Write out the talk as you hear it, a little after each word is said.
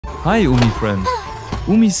Hi Umi friend.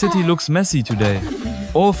 Umi City looks messy today.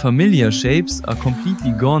 All familiar shapes are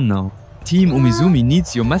completely gone now. Team Umizoomi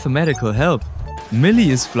needs your mathematical help. Milli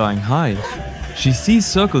is flying high. She sees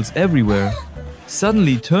circles everywhere,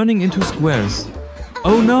 suddenly turning into squares.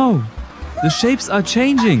 Oh no! The shapes are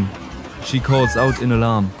changing! She calls out in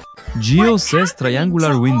alarm. Gio says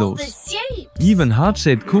triangular windows. Even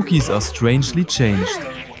heart-shaped cookies are strangely changed.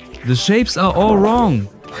 The shapes are all wrong,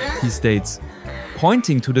 he states.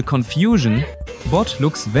 Pointing to the confusion, Bot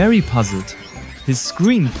looks very puzzled. His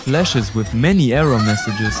screen flashes with many error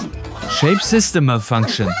messages. Shape system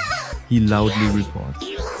malfunction, he loudly reports.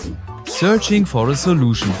 Searching for a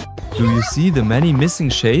solution. Do you see the many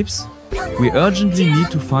missing shapes? We urgently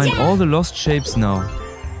need to find all the lost shapes now.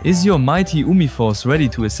 Is your mighty Umiforce ready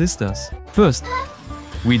to assist us? First,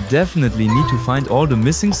 we definitely need to find all the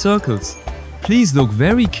missing circles. Please look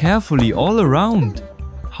very carefully all around.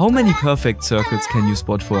 How many perfect circles can you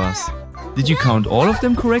spot for us? Did you count all of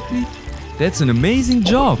them correctly? That's an amazing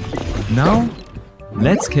job! Now,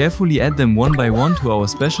 let's carefully add them one by one to our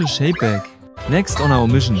special shape bag. Next on our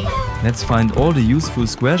mission, let's find all the useful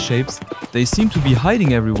square shapes. They seem to be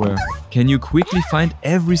hiding everywhere. Can you quickly find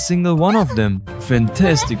every single one of them?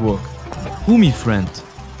 Fantastic work! Umi friend,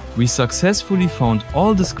 we successfully found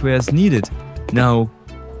all the squares needed. Now,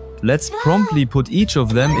 let's promptly put each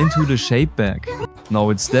of them into the shape bag. Now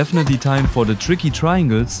it's definitely time for the tricky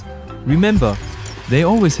triangles. Remember, they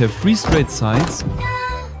always have 3 straight sides.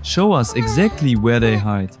 Show us exactly where they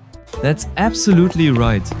hide. That's absolutely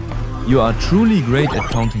right. You are truly great at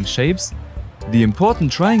counting shapes. The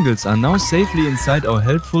important triangles are now safely inside our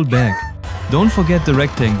helpful bag. Don't forget the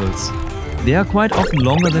rectangles. They are quite often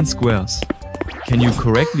longer than squares. Can you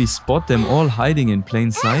correctly spot them all hiding in plain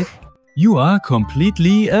sight? You are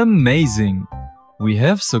completely amazing! We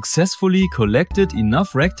have successfully collected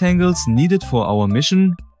enough rectangles needed for our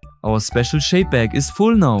mission. Our special shape bag is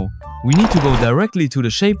full now. We need to go directly to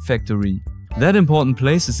the shape factory. That important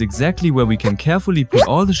place is exactly where we can carefully put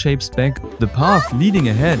all the shapes back. The path leading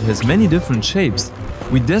ahead has many different shapes.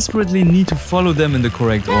 We desperately need to follow them in the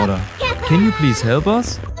correct order. Can you please help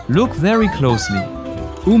us? Look very closely.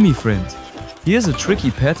 Umi friend, here's a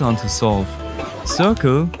tricky pattern to solve.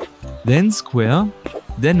 Circle, then square,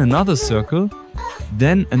 then another circle,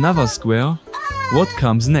 then another square. What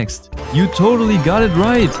comes next? You totally got it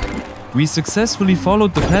right! We successfully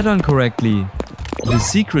followed the pattern correctly. The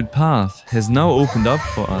secret path has now opened up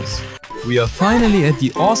for us. We are finally at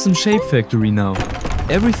the awesome shape factory now.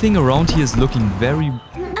 Everything around here is looking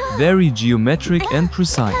very geometric and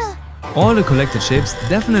precise. All the collected shapes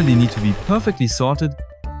definitely need to be perfectly sorted.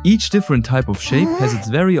 Each different type of shape has its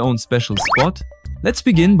very own special spot. Let's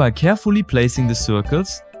begin by carefully placing the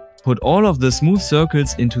circles. Put all of the smooth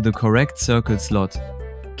circles into the correct circle slot.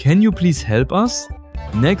 Can you please help us?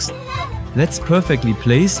 Next, let's perfectly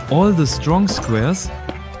place all the strong squares.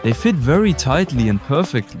 They fit very tightly and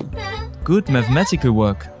perfectly. Good mathematical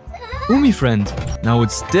work. Umi friend, now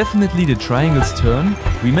it's definitely the triangle's turn.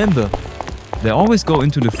 Remember, they always go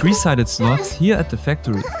into the 3-sided slots here at the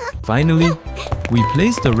factory. Finally, we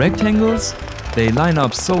place the rectangles. They line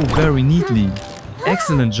up so very neatly.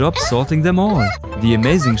 Excellent job sorting them all. The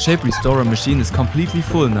amazing shape restorer machine is completely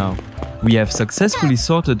full now. We have successfully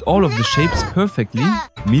sorted all of the shapes perfectly.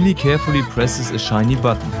 Milli carefully presses a shiny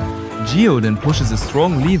button. Gio then pushes a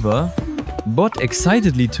strong lever. Bot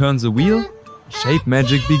excitedly turns a wheel. Shape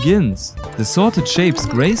magic begins. The sorted shapes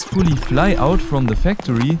gracefully fly out from the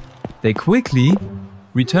factory. They quickly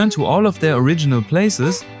return to all of their original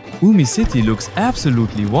places. Umi City looks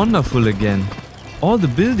absolutely wonderful again. All the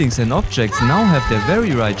buildings and objects now have their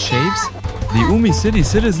very right shapes. The Umi City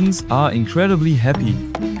citizens are incredibly happy.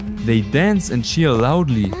 They dance and cheer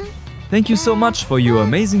loudly. Thank you so much for your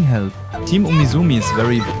amazing help. Team Umizoomi is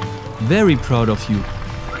very proud of you.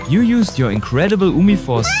 You used your incredible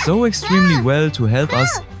Umiforce so extremely well to help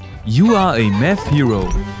us. You are a math hero.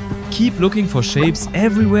 Keep looking for shapes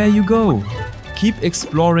everywhere you go. Keep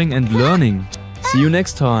exploring and learning. See you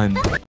next time.